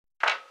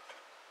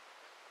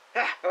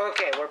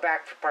Okay, we're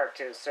back for part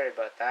 2. Sorry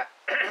about that.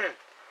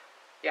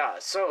 Yeah,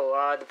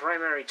 so the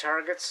primary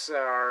targets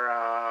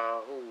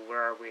are,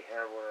 where are we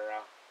here?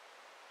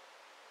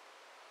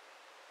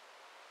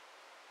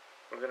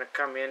 We're gonna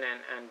come in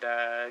and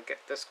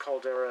get this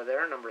caldera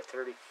there, number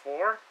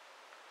 34.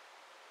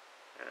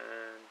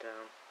 And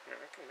here,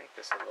 I can make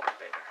this a little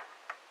bigger.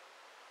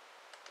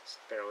 Just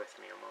bear with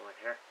me a moment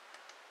here.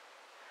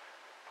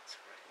 That's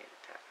where I need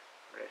a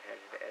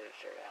red-headed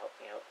editor to help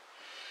me out.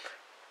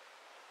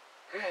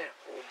 Okay,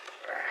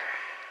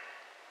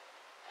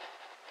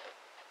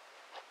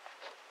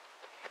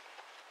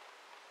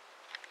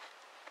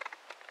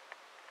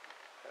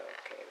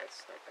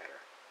 that's no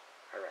better.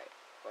 Alright,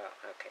 well,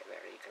 okay,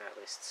 there, you can at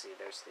least see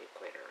there's the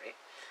equator, right?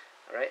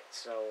 Alright,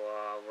 so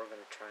we're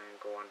going to try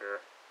and go under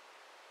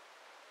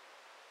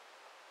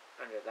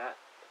that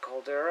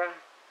caldera,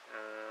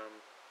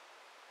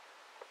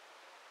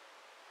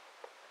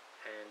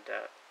 and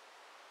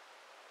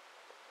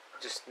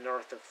just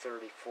north of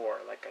 34,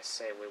 like I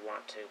say, we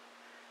want to,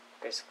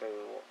 basically,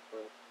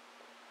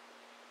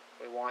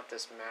 we want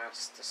this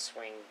mass to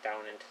swing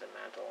down into the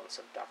mantle and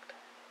subduct,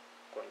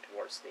 going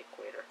towards the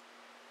equator.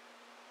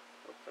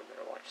 Oops, I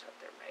better watch that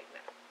there,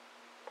 magnet.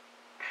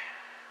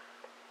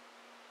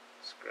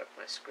 Screw up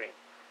my screen.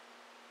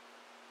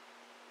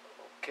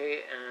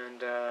 Okay, and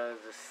the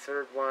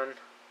third one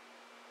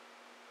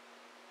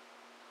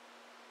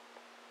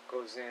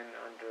goes in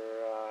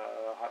under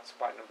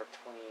hotspot number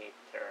 28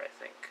 there, I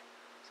think.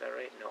 Is that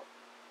right? No.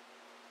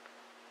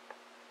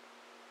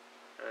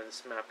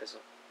 This map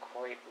isn't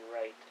quite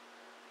right.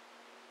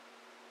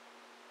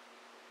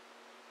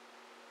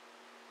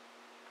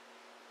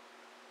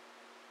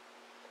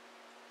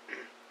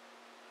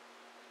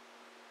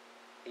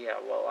 Yeah,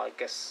 well, I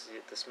guess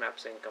this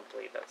map's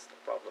incomplete. That's the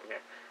problem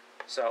here.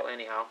 So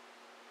anyhow,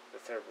 the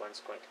third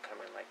one's going to come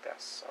in like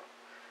this. So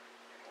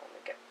let me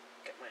get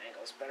my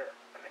angles better.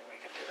 I think we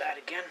can do that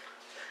again.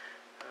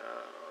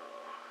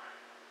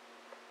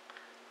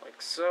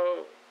 Like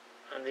so.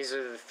 And these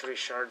are the 3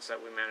 shards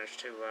that we managed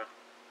to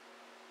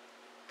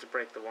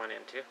break the one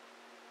into.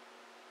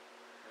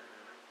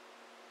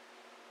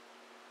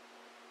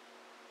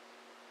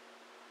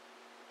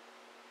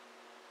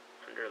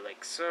 Under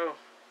like so.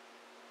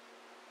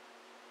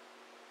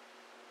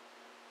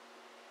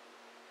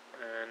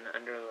 And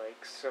under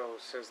like so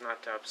as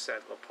not to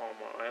upset La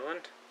Palma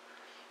Island,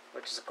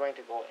 which is going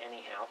to go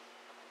anyhow.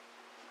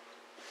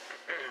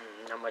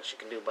 Not much you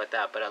can do about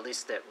that, but at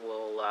least it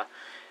will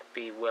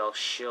be well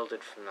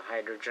shielded from the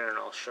hydrogen, and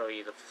I'll show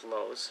you the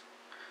flows.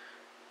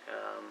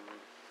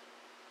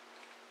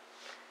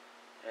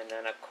 And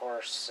then of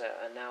course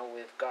now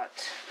we've got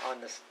on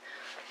this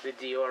the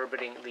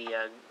deorbiting,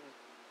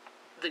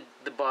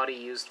 the body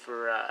used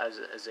for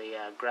as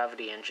a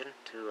gravity engine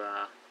to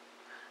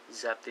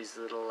zap these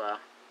little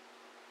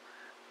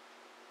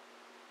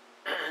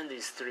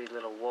these 3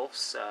 little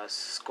wolves,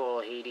 Skull,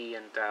 Haiti,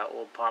 and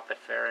old Papa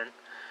Farron,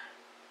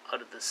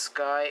 out of the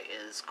sky,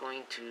 is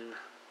going to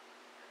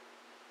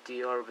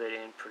deorbit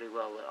in pretty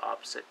well the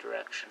opposite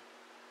direction.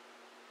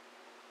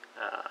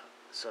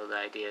 So the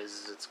idea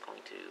is it's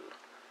going to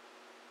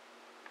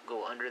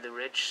go under the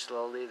ridge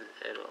slowly.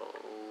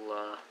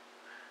 It'll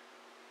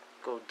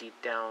go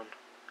deep down,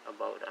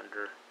 about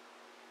under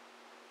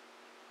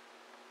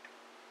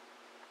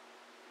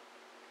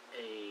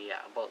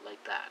about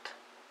like that.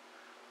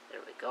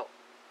 There we go.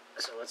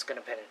 So it's going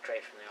to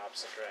penetrate from the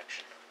opposite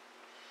direction.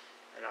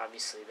 And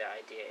obviously the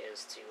idea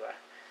is to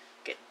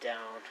get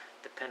down,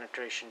 the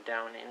penetration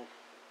down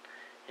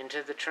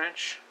into the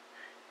trench,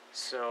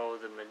 so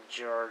the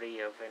majority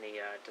of any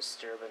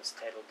disturbance,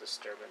 tidal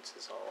disturbance,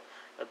 is all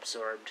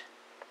absorbed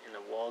in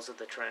the walls of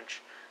the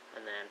trench,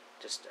 and then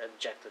just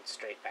ejected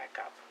straight back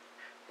up,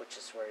 which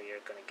is where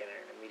you're going to get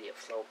an immediate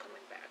flow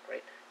coming back,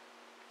 right?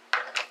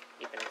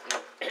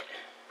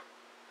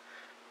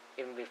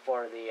 Even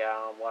before the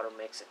water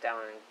makes it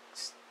down and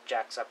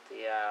jacks up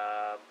the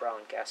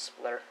brown gas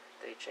splitter,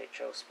 the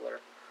HHO splitter.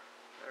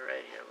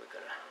 Alright, here we're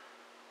gonna.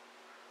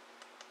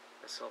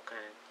 This will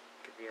kind of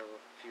give you a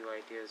few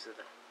ideas of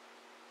the.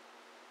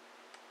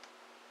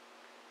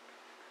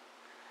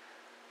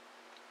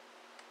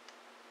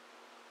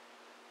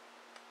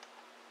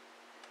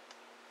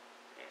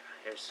 Yeah,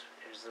 here's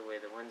the way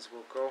the winds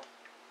will go.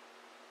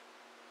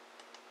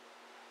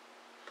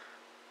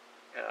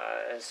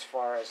 As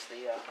far as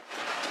the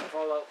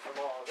fallout from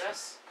all of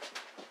this,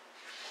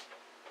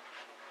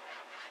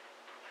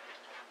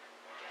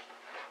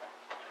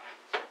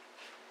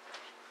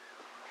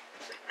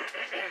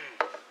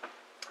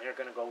 you're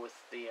going to go with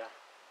the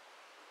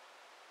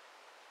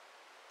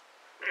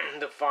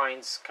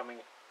fines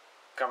coming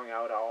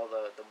out, all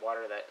the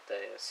water,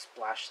 the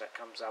splash that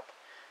comes up,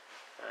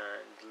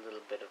 and a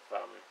little bit of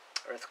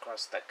earth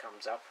crust that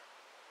comes up.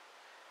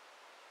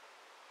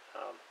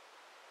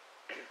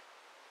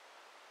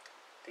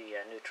 The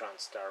neutron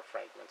star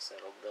fragments,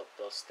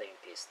 they'll stay in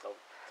peace.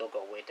 They'll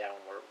go way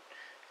down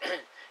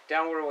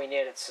where we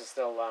need it, since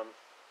they'll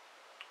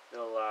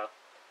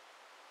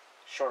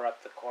shore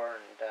up the core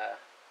and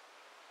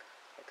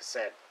like I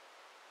said,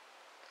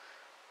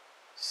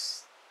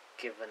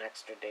 give an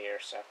extra day or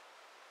so.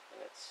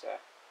 And it's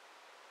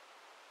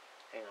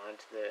hang on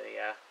to the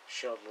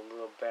shield a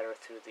little better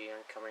through the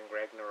oncoming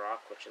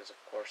Ragnarok, which is of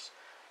course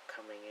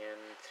coming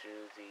in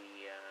through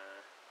the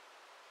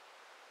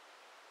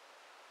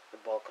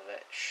bulk of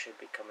it should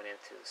be coming in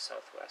through the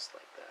southwest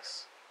like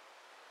this.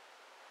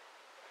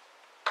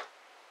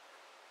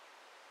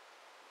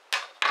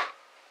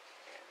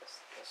 Yeah,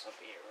 this will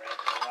be a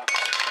Ragnarok.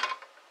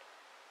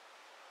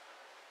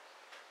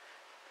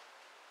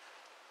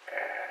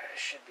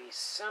 Should be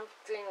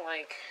something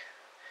like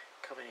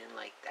coming in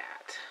like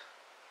that.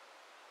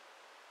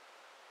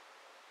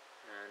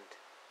 And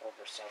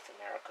over South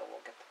America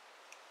we'll get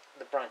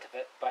the brunt of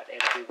it, but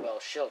it'll be well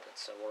shielded,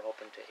 so we're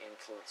hoping to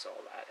influence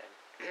all that and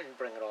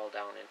bring it all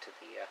down into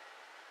the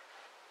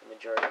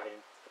majority of it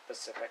in the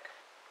Pacific,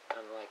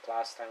 unlike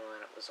last time when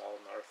it was all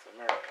North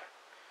America.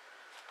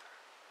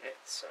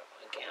 So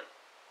again,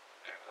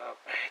 oh,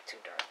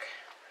 too dark.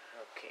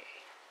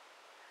 Okay,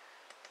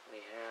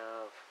 we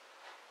have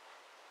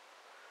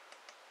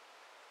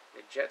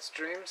the jet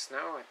streams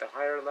now at the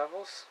higher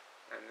levels,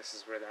 and this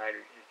is where the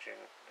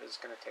hydrogen is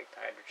going to take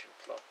the hydrogen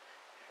flow.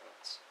 Here,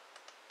 let's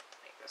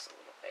make this a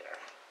little bigger.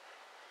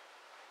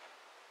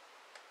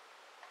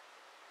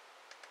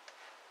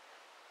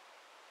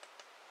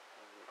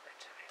 One more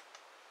time.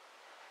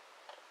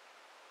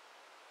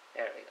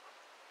 There we go.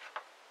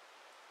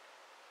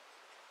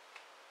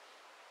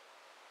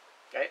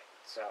 Okay,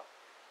 so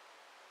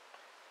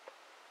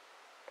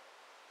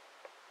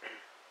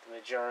the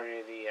majority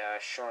of the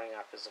shoring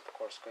up is of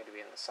course going to be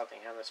in the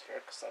southern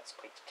hemisphere, because that's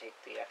going to take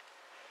the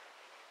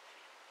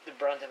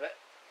brunt of it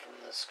from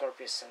the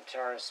Scorpius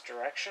Centaurus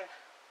direction.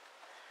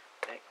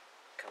 Okay,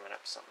 coming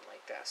up something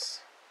like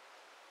this.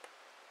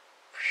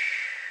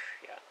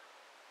 Yeah.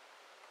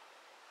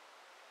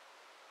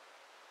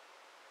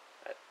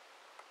 That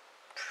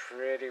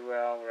pretty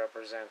well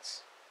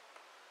represents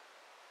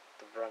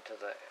the brunt of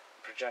the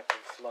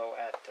projected flow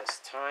at this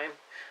time.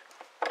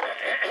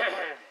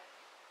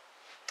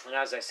 And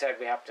as I said,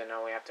 we have to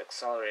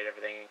accelerate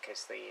everything in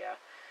case the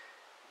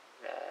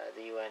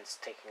UN's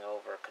taking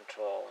over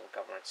control and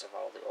governance of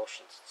all the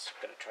oceans. It's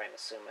going to try and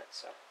assume it,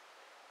 so.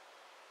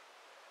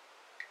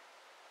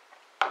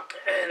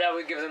 And that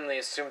would give them the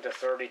assumed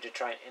authority to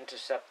try and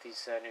intercept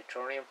these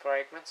neutronium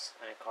fragments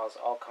and cause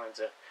all kinds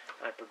of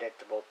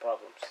unpredictable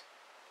problems.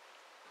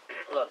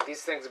 Look,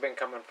 these things have been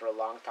coming for a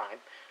long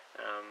time.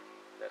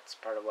 That's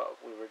part of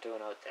what we were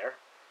doing out there.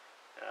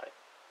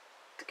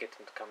 To get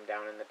them to come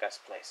down in the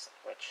best place,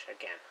 which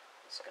again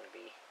is going to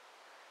be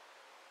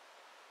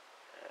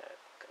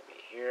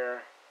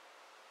here.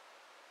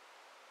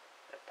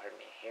 Pardon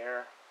me,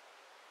 here,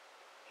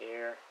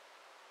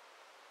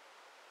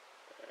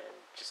 and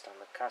just on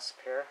the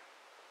cusp here.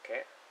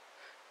 Okay,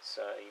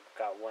 so you've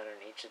got one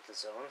in each of the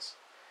zones,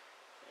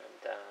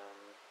 and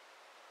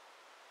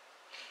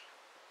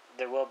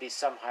there will be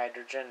some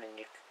hydrogen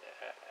and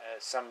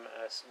some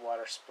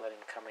water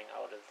splitting coming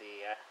out of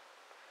the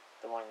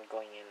one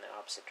going in the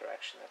opposite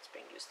direction that's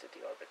being used to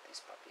deorbit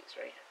these puppies,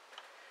 right?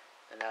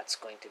 And that's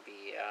going to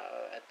be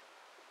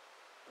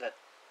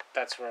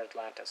that's where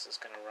Atlantis is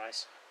going to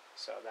rise.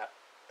 So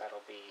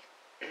that'll be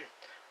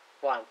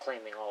well, I'm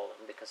claiming all of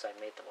them because I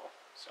made them all.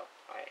 So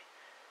I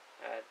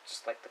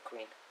just like the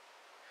Queen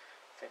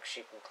thinks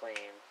she can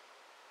claim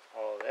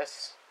all of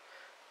this.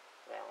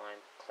 Well,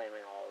 I'm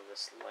claiming all of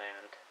this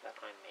land that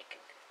I'm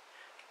making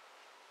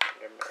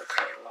under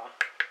military law.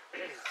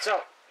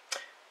 So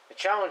the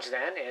challenge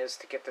then is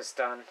to get this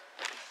done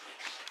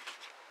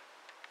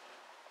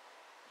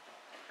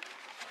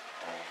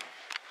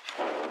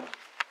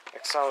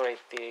accelerate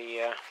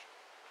the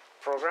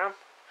program,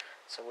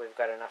 so we've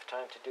got enough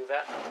time to do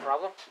that, no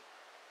problem.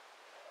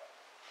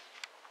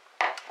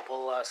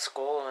 Pull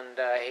Skull and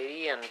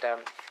Haiti and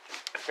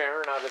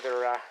Farron out of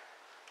their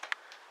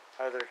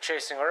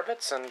chasing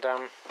orbits, and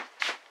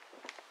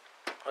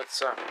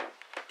let's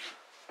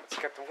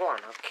get them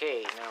going.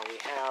 Okay, now we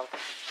have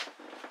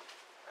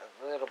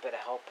a little bit of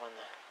help on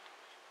the.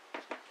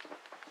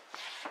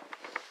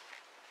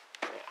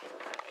 Yeah,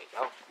 there we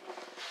go.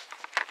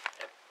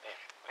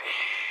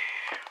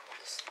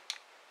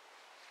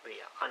 The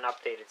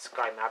unupdated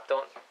sky map.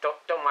 Don't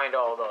mind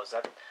all of those.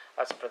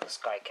 That's for the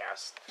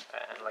Skycast.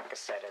 And like I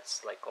said,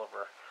 it's like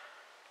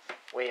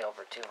way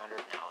over 200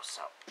 now.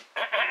 So,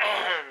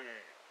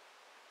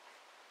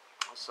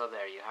 so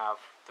there you have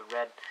the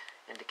red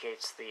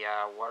indicates the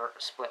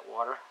split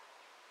water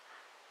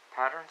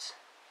patterns.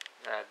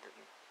 The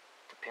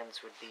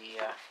pins would be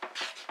there,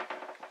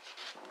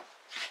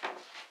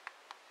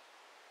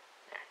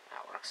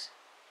 that works.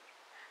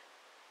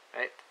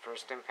 Right, the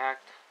first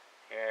impact.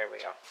 Here we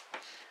go.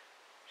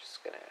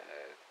 Just gonna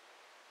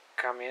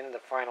come in. The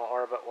final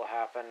orbit will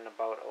happen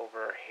about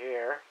over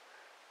here.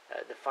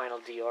 The final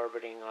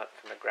deorbiting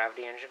from the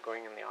gravity engine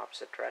going in the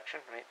opposite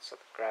direction, right? So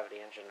the gravity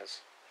engine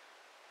is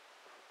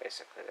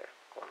basically they're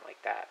going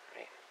like that,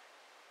 right?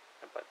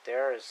 But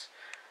there is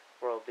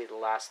where will be the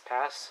last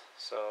pass.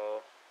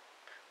 So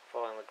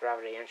following the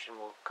gravity engine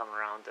will come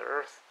around the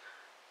Earth,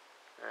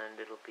 and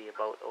it'll be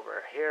about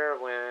over here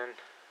when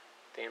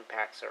the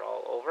impacts are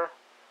all over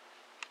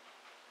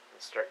and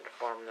starting to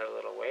form their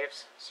little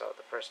waves. So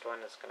the first one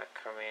is going to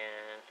come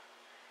in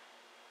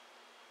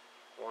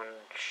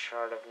one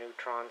shard of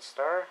neutron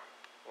star.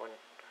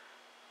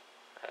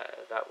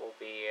 That will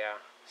be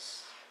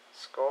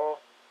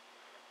Skull.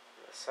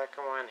 The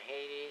second one,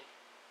 Haiti.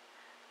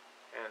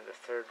 And the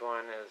third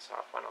one is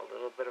off on a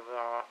little bit of an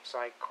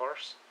offside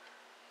course.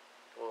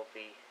 Will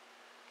be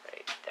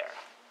right there.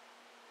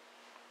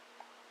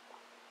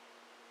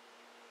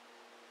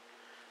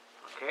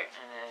 Okay,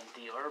 and then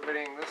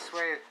deorbiting this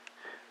way,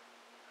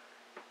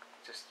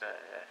 just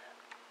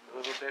a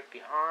little bit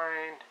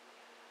behind.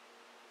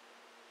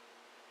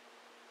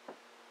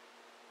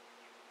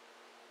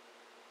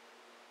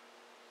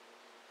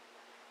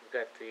 We've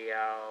got the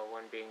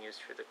one being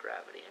used for the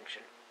gravity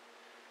engine.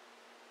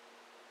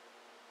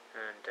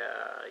 And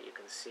you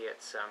can see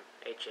it's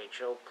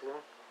HHO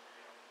plume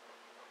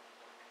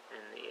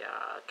in the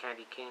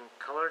candy cane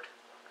colored,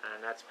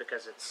 and that's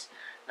because it's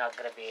not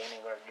going to be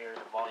anywhere near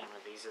the volume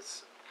of these,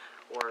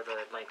 or the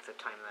length of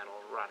time that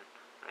it'll run,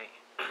 right,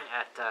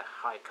 at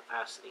high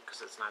capacity,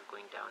 because it's not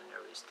going down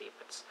nearly as deep.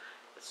 It's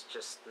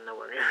just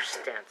nowhere near as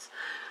dense.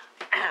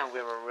 We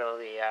were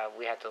really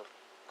we had to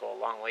go a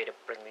long way to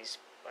bring these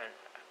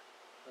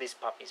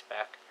puppies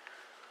back.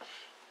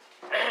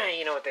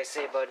 You know what they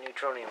say about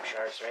neutronium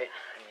shards, right?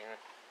 I mean,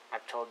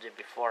 I've told you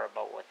before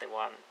about what they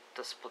want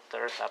to split the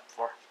Earth up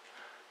for.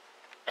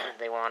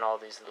 They want all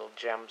these little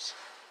gems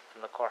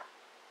from the core.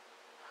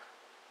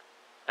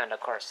 And of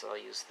course they'll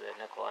use the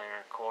nickel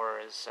iron core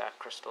as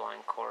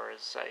crystalline core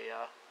as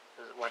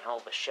one hell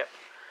of a ship.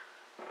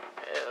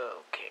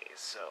 Okay,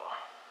 so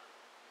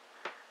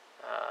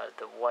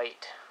the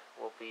white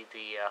will be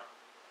the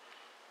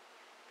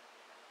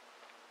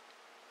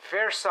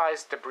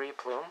fair-sized debris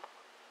plume.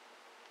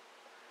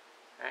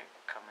 Right,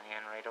 coming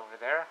in right over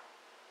there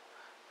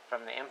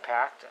from the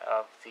impact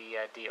of the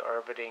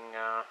deorbiting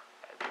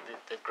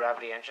the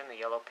gravity engine, the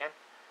yellow pin.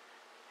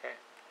 Okay,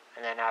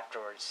 and then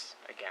afterwards,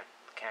 again,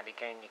 the candy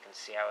cane. You can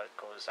see how it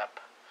goes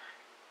up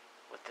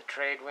with the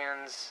trade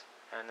winds,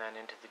 and then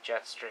into the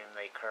jet stream.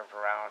 They curve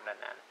around, and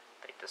then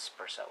they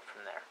disperse out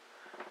from there.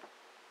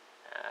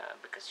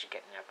 Because you're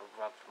getting up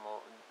above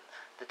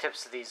the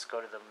tips of these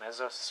go to the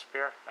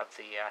mesosphere of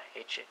the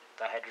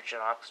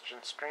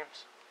hydrogen-oxygen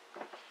streams.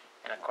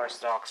 And of course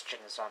the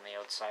oxygen is on the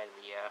outside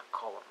of the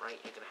column, right?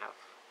 You're going to have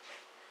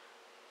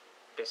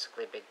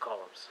basically big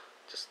columns,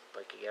 just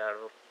like you get out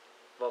of a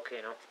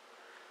volcano.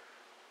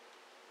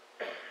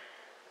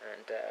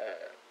 And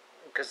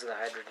because the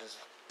hydrogen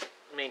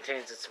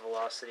maintains its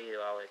velocity,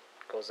 well, it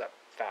goes up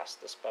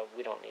fastest, but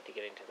we don't need to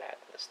get into that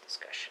in this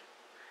discussion.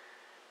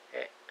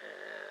 Okay,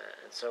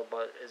 and so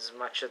about as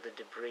much of the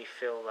debris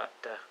fill that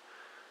the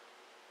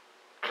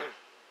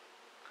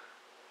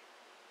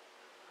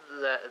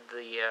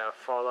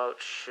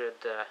fallout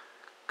should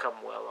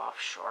come well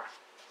offshore.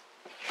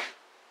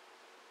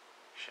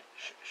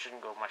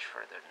 Shouldn't go much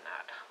further than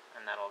that,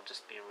 and that'll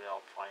just be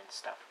real fine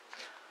stuff.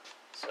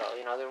 So,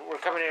 you know, we're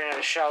coming in at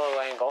a shallow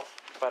angle,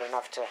 but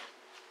enough to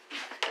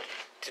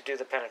do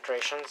the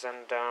penetrations,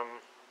 and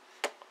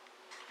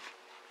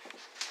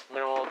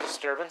minimal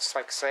disturbance.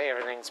 Like I say,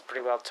 everything's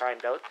pretty well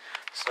timed out,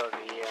 so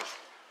each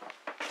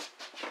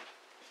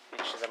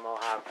of them will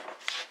have,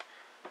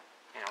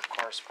 you know,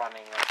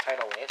 corresponding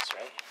tidal waves,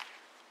 right?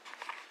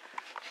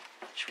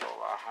 Which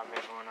will have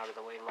everyone out of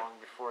the way long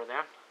before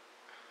then.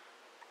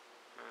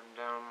 And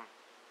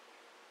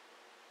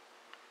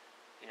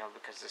you know,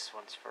 because this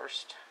one's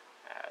first,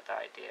 the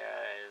idea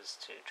is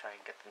to try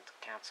and get them to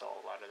cancel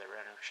a lot of their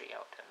energy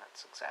out, and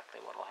that's exactly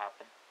what will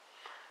happen.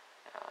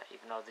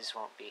 Even though these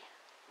won't be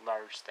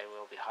large, they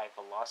will be high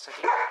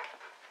velocity,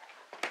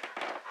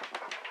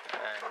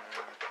 and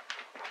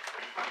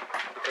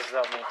because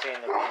they'll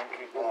maintain their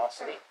entry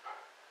velocity,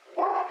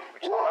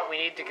 which is what we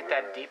need to get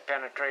that deep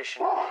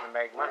penetration in the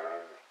magma.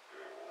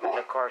 And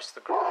of course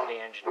the gravity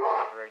engine is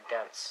not very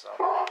dense, so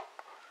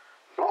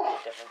a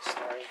different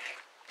story.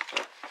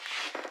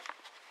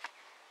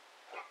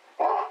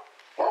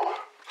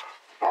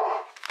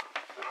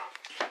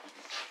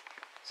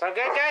 Sound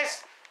good,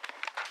 guys?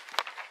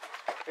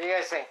 What do you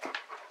guys think?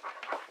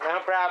 No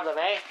problem,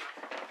 eh?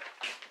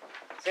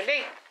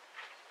 Cindy?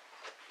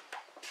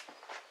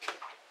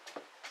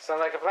 Sound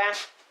like a plan?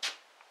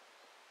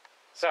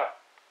 So,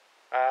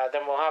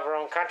 then we'll have our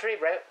own country,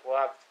 right? We'll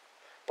have,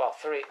 well,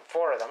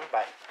 4 of them,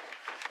 but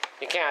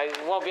you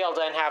won't be able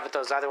to inhabit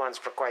those other ones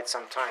for quite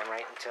some time,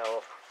 right?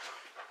 Until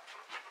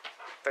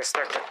they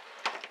start to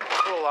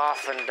cool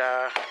off and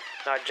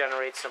not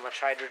generate so much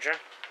hydrogen.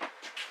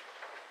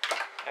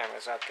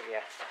 Anyways, I'll give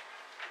you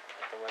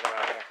the weather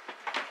out here.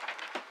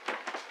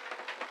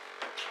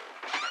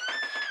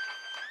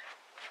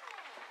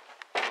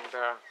 And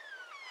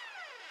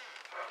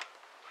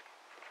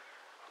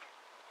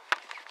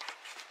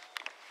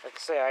like I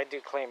say, I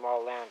do claim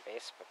all land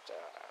base, but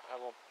I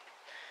won't.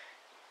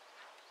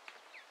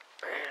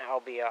 I'll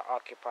be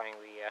occupying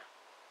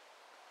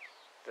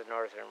the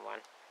northern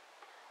one.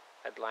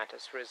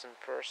 Atlantis risen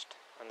first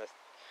on the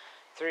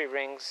 3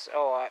 rings.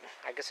 Oh,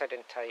 I guess I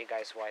didn't tell you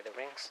guys why the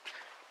rings.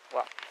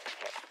 well,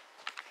 here.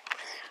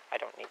 I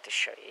don't need to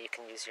show you. You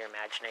can use your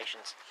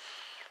imaginations.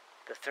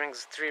 The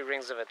three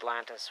rings of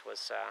Atlantis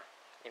was,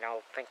 you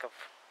know, think of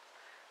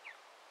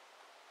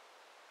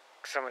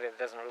somebody that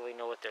doesn't really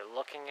know what they're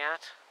looking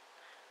at.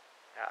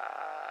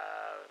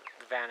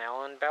 The Van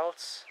Allen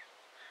belts.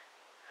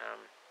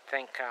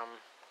 Think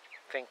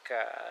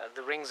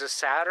the rings of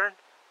Saturn.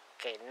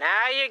 Okay,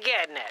 now you're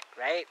getting it,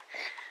 right?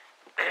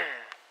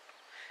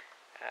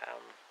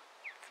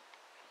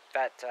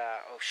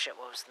 Oh shit,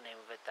 what was the name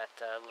of it? That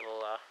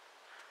little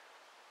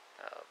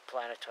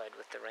planetoid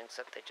with the rings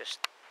that they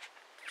just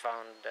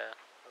found a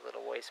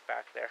little ways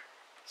back there.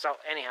 So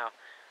anyhow,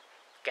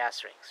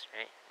 gas rings,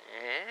 right?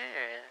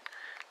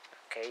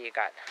 Okay, you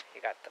got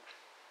the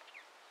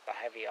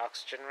heavy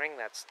oxygen ring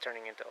that's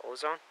turning into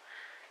ozone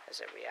as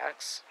it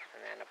reacts,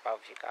 and then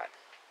above you got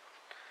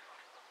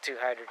 2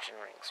 hydrogen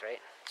rings,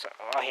 right? So,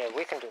 oh, here,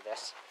 we can do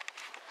this.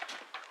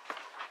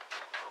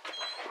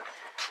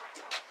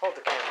 Hold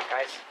the camera,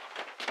 guys.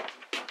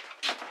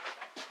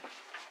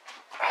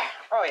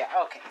 Oh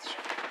yeah, okay,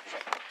 sure.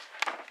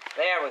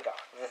 There we go.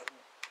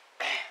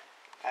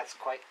 That's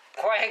quite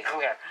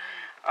clear.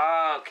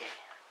 Okay.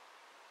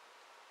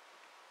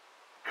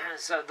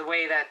 So the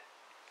way that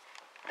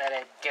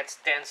it gets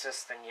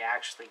densest, then you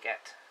actually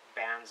get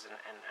bands and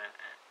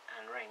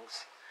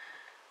rings.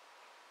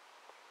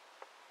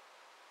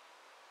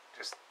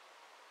 Just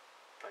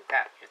like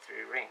that, your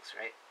 3 rings,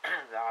 right?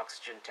 The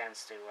oxygen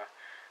tends to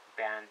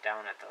band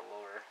down at the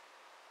lower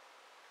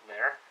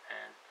layer,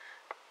 and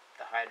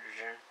the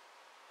hydrogen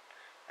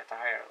at the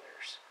higher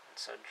layers. And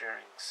so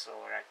during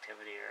solar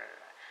activity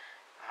or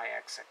high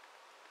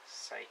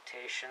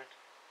excitation,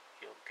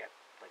 you'll get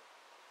like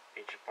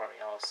major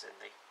borealis in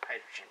the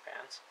hydrogen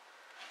bands.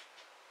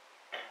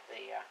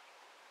 They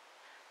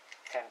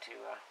tend to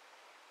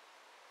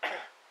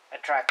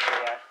attract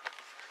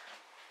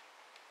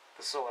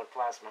the solar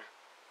plasma.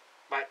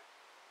 But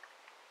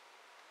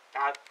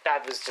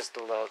that was just a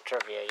little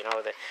trivia, you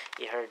know, that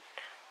you heard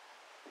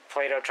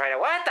Plato try to,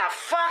 what the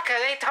fuck are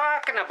they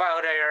talking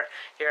about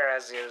here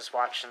as he was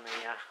watching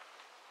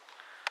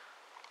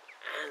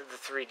the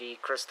 3D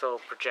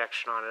crystal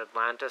projection on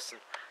Atlantis,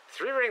 and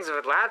 3 rings of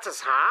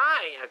Atlantis,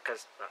 huh? Yeah,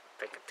 because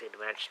thinking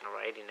 2-dimensional,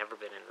 right? He'd never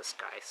been in the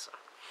sky, so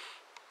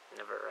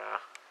never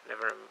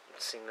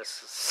seen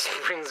this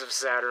rings of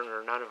Saturn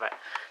or none of it.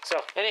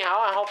 So anyhow,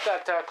 I hope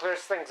that clears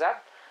things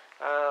up.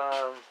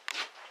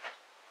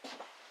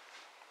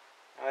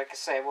 Like I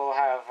say, we'll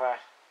have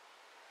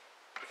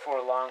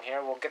before long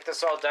here. We'll get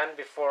this all done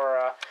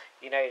before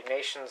United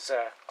Nations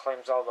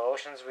claims all the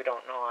oceans. We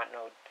don't know.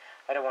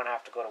 I don't want to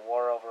have to go to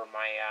war over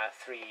my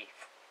 3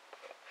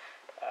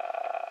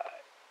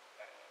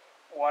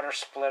 water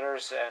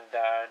splitters and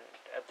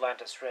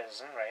Atlantis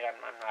Risen, right? I'm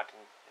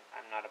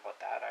not about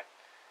that.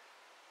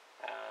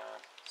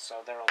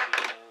 So there will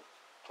be a new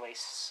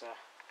place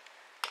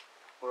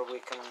where we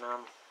can,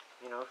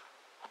 you know,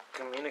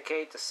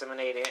 communicate,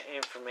 disseminate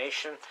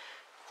information,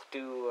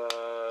 do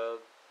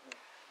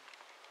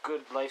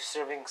good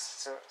life-serving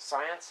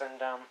science,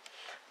 and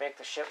make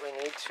the shit we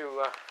need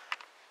to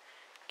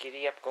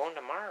giddy up going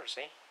to Mars,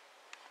 eh?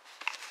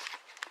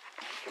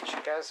 Get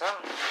you guys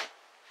out.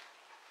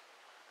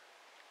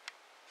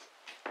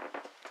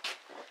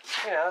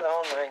 You know, the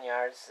whole 9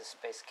 yards, the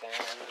space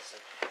cannons,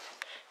 and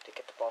to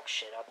get the bulk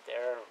shit up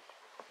there.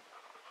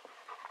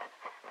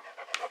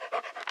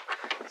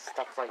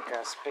 Stuff like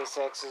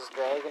SpaceX's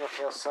Dragon, if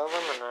he'll sell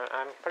them, and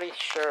I'm pretty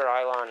sure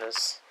Elon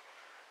is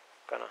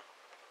gonna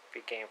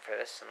be game for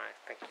this, and I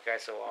think you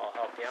guys will all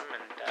help him.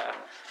 And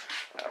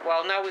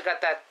well, now we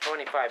got that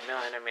 25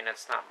 million. I mean,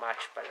 it's not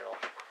much, but it'll,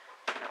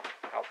 you know,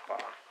 help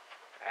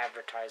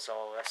advertise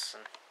all this,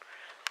 and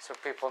so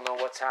people know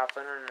what's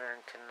happening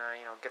and can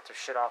you know, get their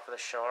shit off of the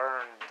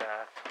shore,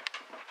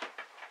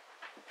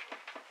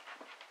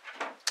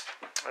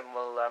 and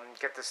we'll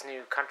get this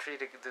new country,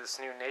 this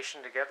new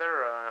nation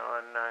together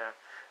on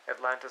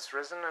Atlantis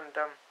Risen, and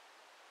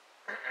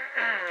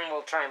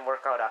we'll try and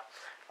work out a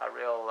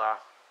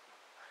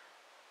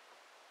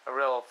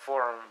real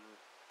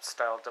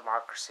forum-style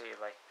democracy,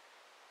 like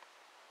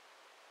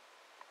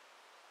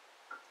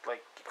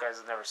you guys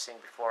have never seen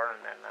before,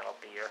 and then that'll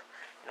be your,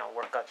 you know,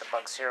 work out the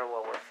bugs here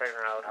while we're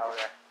figuring out how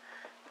to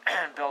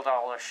build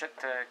all the shit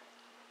to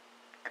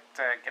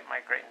get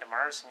migrating to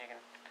Mars, and you can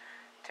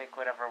take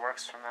whatever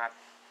works from that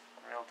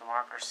real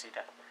democracy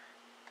to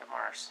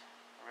Mars,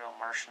 real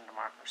Martian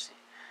democracy.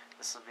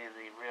 This will be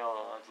the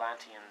real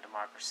Atlantean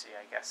democracy,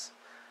 I guess.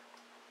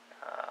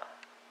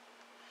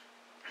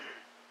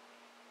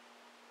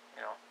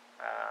 You know,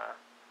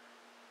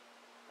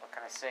 what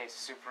can I say?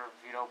 Super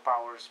veto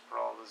powers for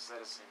all the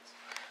citizens.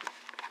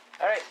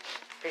 Alright,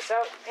 peace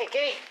out. Hey,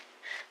 Kitty,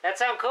 that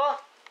sound cool?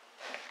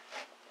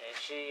 And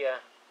she's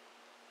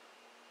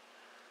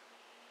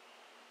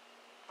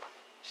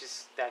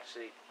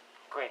actually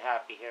quite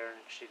happy here,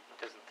 and she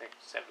doesn't think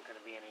there's ever going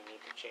to be any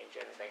need to change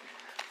anything.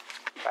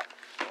 But,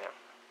 you know,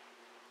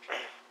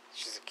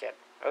 she's a kid.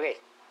 Okay,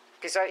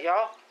 peace out,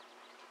 y'all.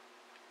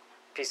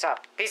 Peace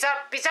out. Peace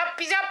out. Peace out.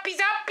 Peace out. Peace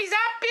out. Peace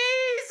out.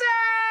 Peace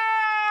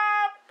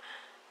out.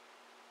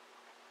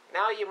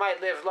 now you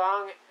might live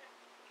long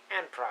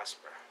and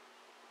prosper.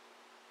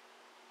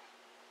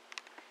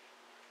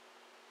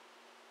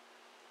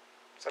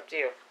 It's up to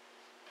you.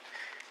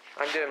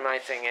 I'm doing my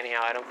thing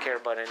anyhow. I don't care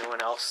about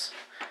anyone else.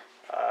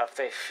 If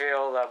they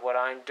feel that what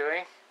I'm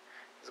doing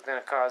is going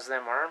to cause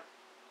them harm,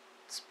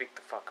 speak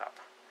the fuck up.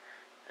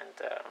 And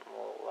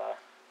we'll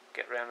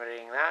get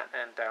remedying that.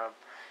 And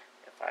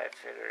if I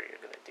figure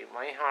you're going to do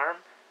my harm,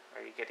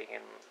 or you're getting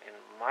in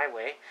my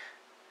way,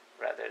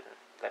 rather than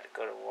let it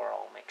go to war,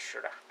 I'll make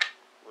sure to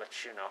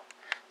let you know,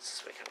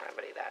 so we can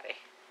remedy that, eh?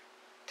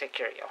 Take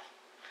care, y'all.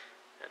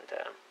 And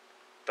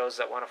those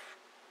that want to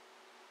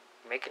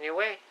make a new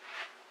way,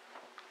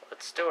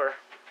 let's do her.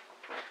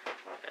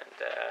 And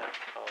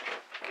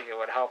I'll give you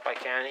what help I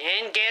can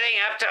in getting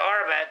up to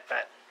orbit,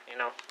 but, you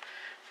know,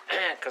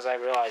 because I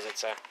realize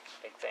it's a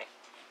big thing.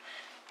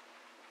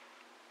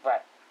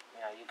 But, you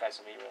know, you guys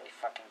will be really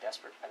fucking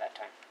desperate by that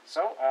time.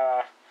 So,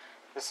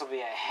 this will be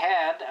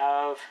ahead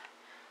of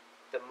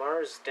the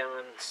Mars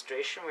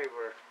demonstration. We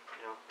were,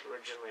 you know,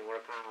 originally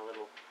working on a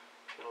little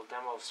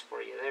demos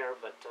for you there,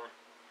 but,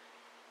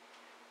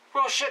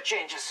 well, shit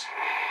changes.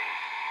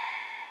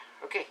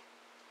 Okay.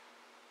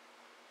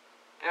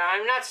 Now,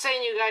 I'm not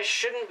saying you guys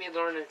shouldn't be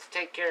learning to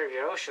take care of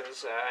your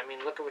oceans. I mean,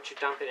 look at what you're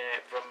dumping in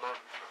it from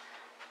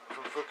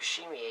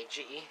Fukushima,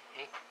 AGE.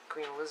 Hey,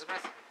 Queen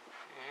Elizabeth?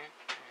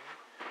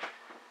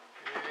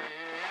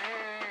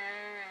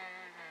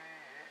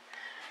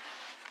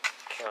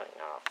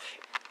 Killing off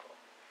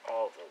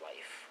all the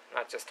life.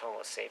 Not just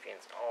Homo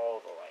sapiens, all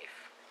the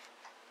life.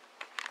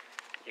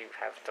 You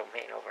have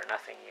domain over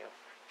nothing, you.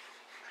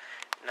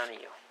 None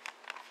of you.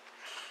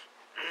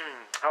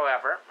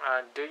 However,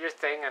 do your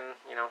thing, and,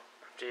 you know,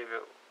 after you've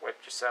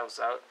wiped yourselves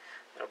out,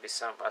 there'll be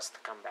some of us to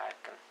come back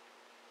and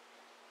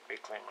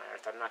reclaim my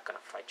Earth. I'm not going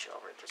to fight you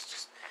over it.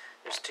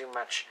 There's too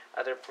much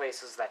other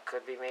places that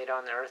could be made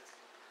on the Earth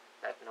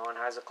that no one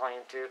has a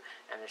claim to,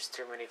 and there's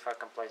too many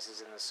fucking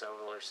places in the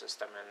solar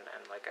system,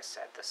 and like I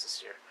said, this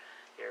is your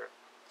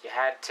you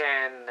had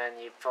 10, then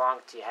you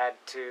flunked, you had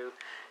 2,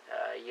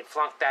 you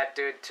flunked that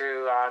dude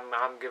too.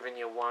 I'm giving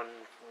you one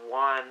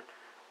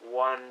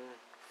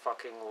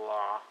fucking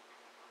law,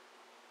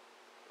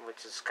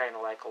 which is kind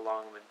of like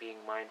along with being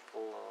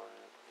mindful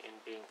and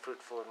being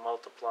fruitful and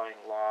multiplying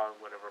law,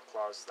 whatever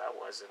clause that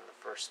was in the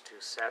first 2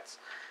 sets.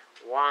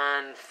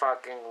 One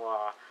fucking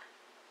law.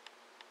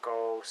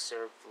 Go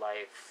serve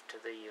life to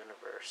the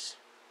universe.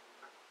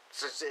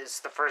 It's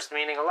the first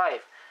meaning of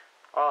life.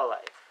 All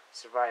life.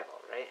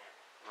 Survival, right?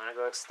 Wanna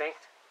go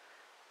extinct?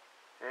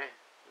 Eh?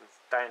 It's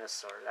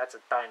dinosaur. That's a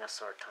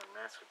dinosaur tongue.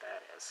 That's what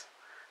that is.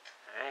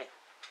 Alright?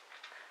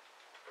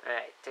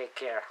 Alright, take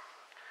care.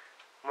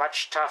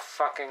 Much tough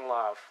fucking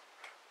love.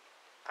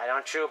 I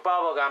don't chew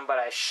bubblegum, but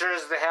I sure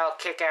as the hell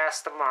kick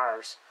ass to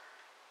Mars.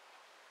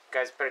 You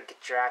guys better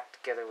get your act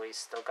together. We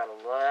still got a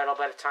little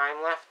bit of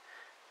time left.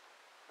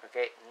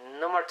 Okay,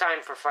 no more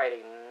time for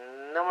fighting.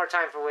 No more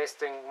time for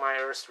wasting my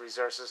Earth's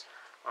resources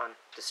on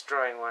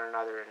destroying one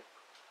another and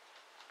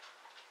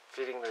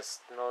feeding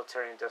this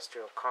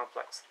military-industrial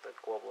complex the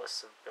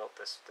globalists have built,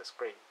 this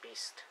great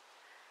beast.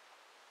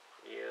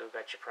 You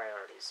got your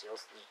priorities.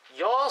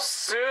 You'll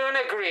soon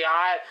agree.